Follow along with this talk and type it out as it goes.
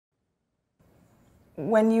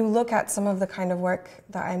When you look at some of the kind of work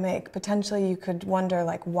that I make, potentially you could wonder,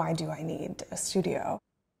 like, why do I need a studio?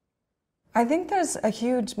 I think there's a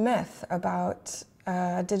huge myth about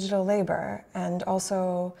digital labor and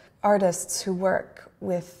also artists who work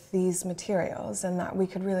with these materials, and that we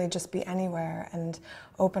could really just be anywhere and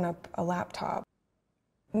open up a laptop.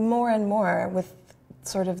 More and more with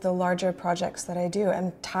sort of the larger projects that I do,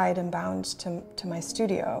 I'm tied and bound to my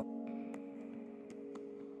studio.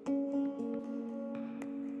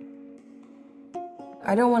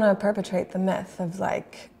 I don't want to perpetrate the myth of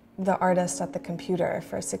like the artist at the computer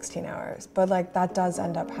for 16 hours, but like that does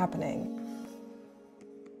end up happening.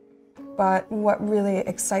 But what really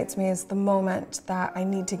excites me is the moment that I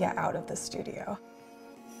need to get out of the studio.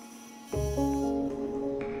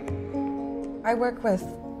 I work with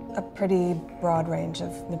a pretty broad range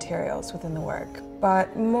of materials within the work,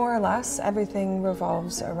 but more or less everything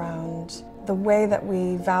revolves around the way that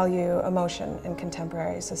we value emotion in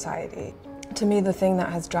contemporary society. To me, the thing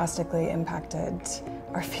that has drastically impacted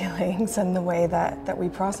our feelings and the way that we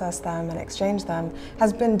process them and exchange them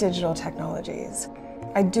has been digital technologies.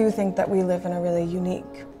 I do think that we live in a really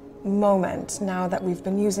unique moment now that we've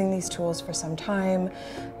been using these tools for some time.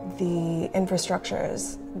 The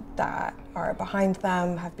infrastructures that are behind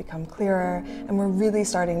them have become clearer, and we're really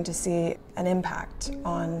starting to see an impact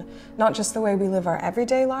on not just the way we live our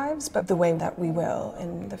everyday lives, but the way that we will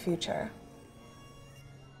in the future.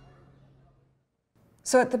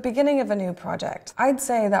 So at the beginning of a new project, I'd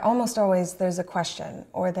say that almost always there's a question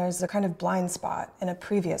or there's a kind of blind spot in a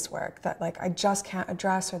previous work that like I just can't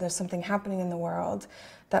address, or there's something happening in the world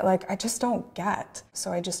that like I just don't get.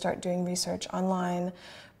 So I just start doing research online,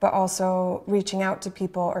 but also reaching out to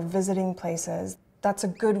people or visiting places. That's a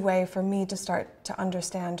good way for me to start to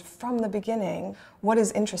understand from the beginning what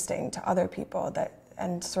is interesting to other people,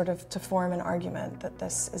 and sort of to form an argument that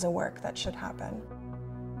this is a work that should happen.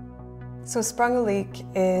 So Sprung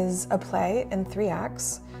is a play in 3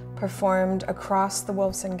 acts, performed across the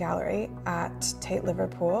Wolfson Gallery at Tate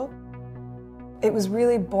Liverpool. It was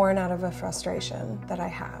really born out of a frustration that I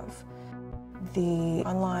have. The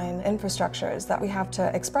online infrastructures that we have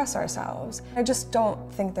to express ourselves, I just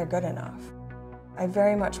don't think they're good enough. I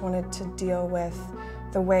very much wanted to deal with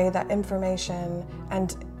the way that information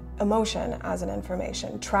and emotion as an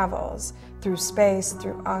information travels through space,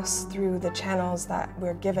 through us, through the channels that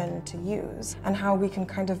we're given to use, and how we can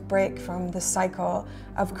kind of break from the cycle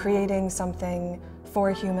of creating something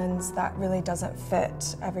for humans that really doesn't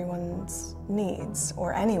fit everyone's needs,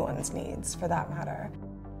 or anyone's needs for that matter.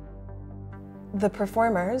 The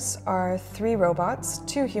performers are 3 robots,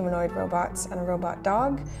 2 humanoid robots and a robot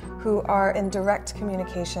dog, who are in direct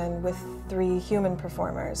communication with 3 human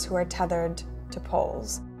performers who are tethered to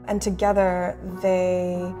poles. And together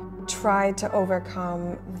they try to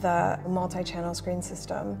overcome the multi-channel screen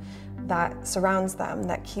system that surrounds them,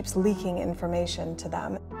 that keeps leaking information to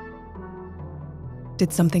them.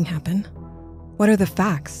 Did something happen? What are the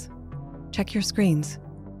facts? Check your screens.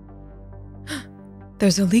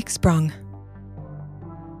 There's a leak, Sprung.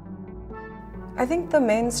 I think the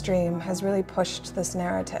mainstream has really pushed this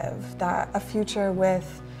narrative that a future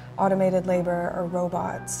with automated labor or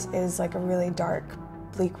robots is like a really dark,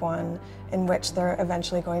 bleak one in which they're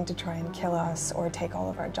eventually going to try and kill us or take all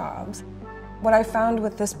of our jobs. What I found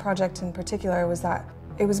with this project in particular was that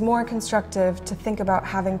it was more constructive to think about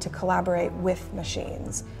having to collaborate with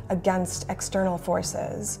machines against external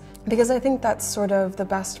forces, because I think that's sort of the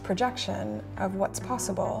best projection of what's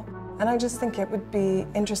possible. And I just think it would be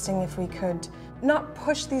interesting if we could not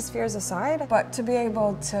push these fears aside, but to be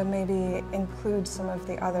able to maybe include some of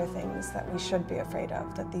the other things that we should be afraid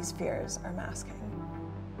of, that these fears are masking.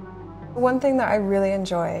 One thing that I really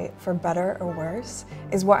enjoy, for better or worse,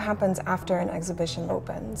 is what happens after an exhibition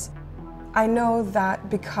opens. I know that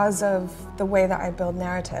because of the way that I build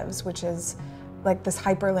narratives, which is like this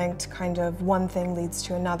hyperlinked kind of one thing leads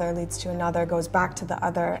to another, goes back to the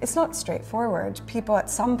other, it's not straightforward. People at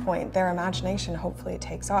some point, their imagination hopefully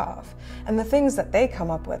takes off. And the things that they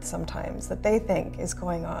come up with sometimes, that they think is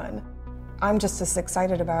going on, I'm just as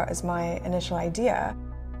excited about as my initial idea.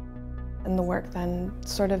 And the work then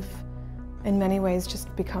sort of, in many ways,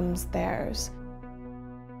 just becomes theirs.